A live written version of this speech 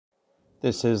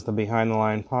This is the Behind the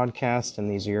Line podcast, and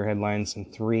these are your headlines in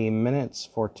 3 minutes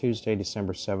for Tuesday,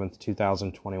 December 7th,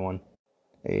 2021.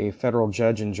 A federal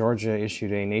judge in Georgia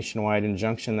issued a nationwide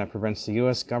injunction that prevents the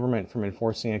U.S. government from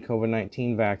enforcing a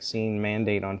COVID-19 vaccine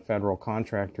mandate on federal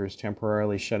contractors,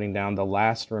 temporarily shutting down the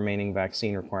last remaining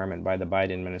vaccine requirement by the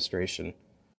Biden administration.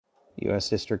 U.S.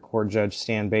 District Court Judge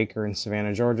Stan Baker in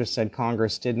Savannah, Georgia, said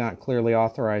Congress did not clearly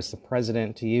authorize the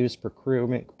president to use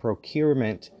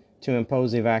procurement to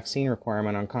impose a vaccine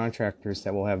requirement on contractors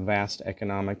that will have vast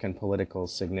economic and political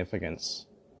significance.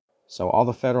 So all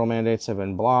the federal mandates have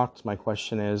been blocked. My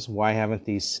question is, why haven't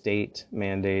these state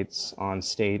mandates on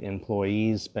state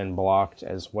employees been blocked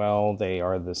as well? They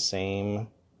are the same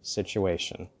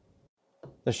situation.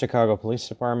 The Chicago Police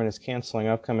Department is canceling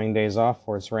upcoming days off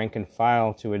for its rank and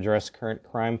file to address current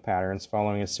crime patterns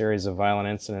following a series of violent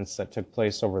incidents that took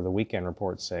place over the weekend,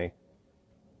 reports say.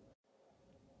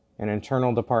 An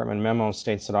internal department memo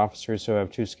states that officers who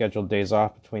have 2 scheduled days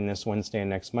off between this Wednesday and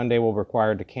next Monday will be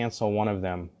required to cancel one of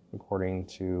them, according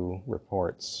to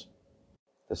reports.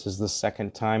 This is the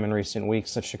second time in recent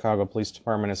weeks that Chicago Police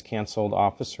Department has canceled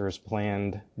officers'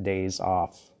 planned days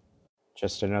off.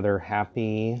 Just another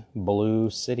happy blue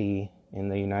city in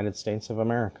the United States of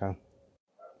America.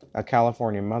 A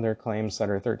California mother claims that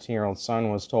her 13-year-old son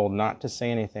was told not to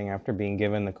say anything after being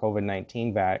given the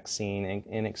COVID-19 vaccine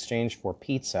in exchange for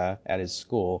pizza at his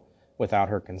school without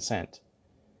her consent.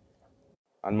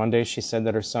 On Monday, she said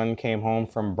that her son came home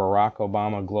from Barack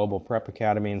Obama Global Prep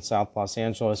Academy in South Los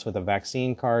Angeles with a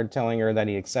vaccine card telling her that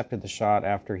he accepted the shot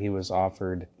after he was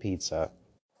offered pizza.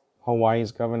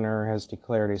 Hawaii's governor has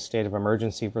declared a state of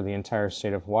emergency for the entire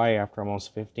state of Hawaii after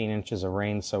almost 15 inches of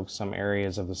rain soaked some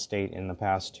areas of the state in the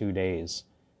past 2 days.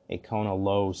 A Kona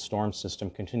low storm system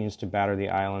continues to batter the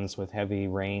islands with heavy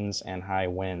rains and high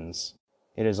winds.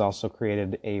 It has also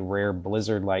created a rare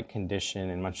blizzard-like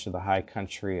condition in much of the high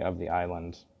country of the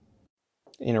island.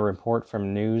 In a report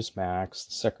from Newsmax,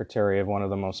 the secretary of one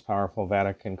of the most powerful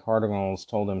Vatican cardinals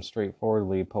told him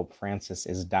straightforwardly Pope Francis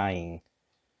is dying.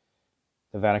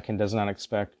 The Vatican does not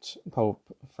expect Pope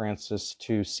Francis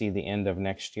to see the end of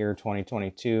next year,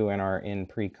 2022, and are in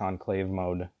pre-conclave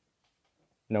mode.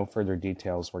 No further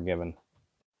details were given.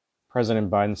 President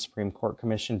Biden's Supreme Court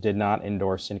Commission did not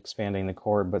endorse expanding the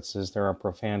court, but says there are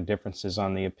profound differences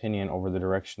on the opinion over the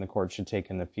direction the court should take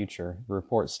in the future. The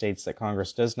report states that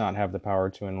Congress does not have the power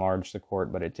to enlarge the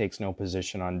court, but it takes no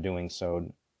position on doing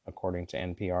so, according to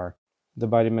NPR. The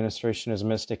Biden administration has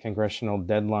missed a congressional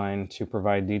deadline to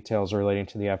provide details relating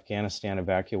to the Afghanistan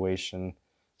evacuation,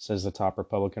 says the top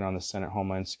Republican on the Senate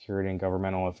Homeland Security and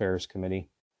Governmental Affairs Committee.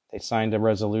 They signed a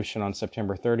resolution on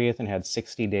September 30th and had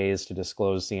 60 days to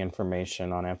disclose the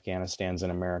information on Afghanistan's in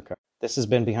America. This has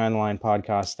been Behind the Line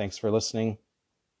Podcast. Thanks for listening.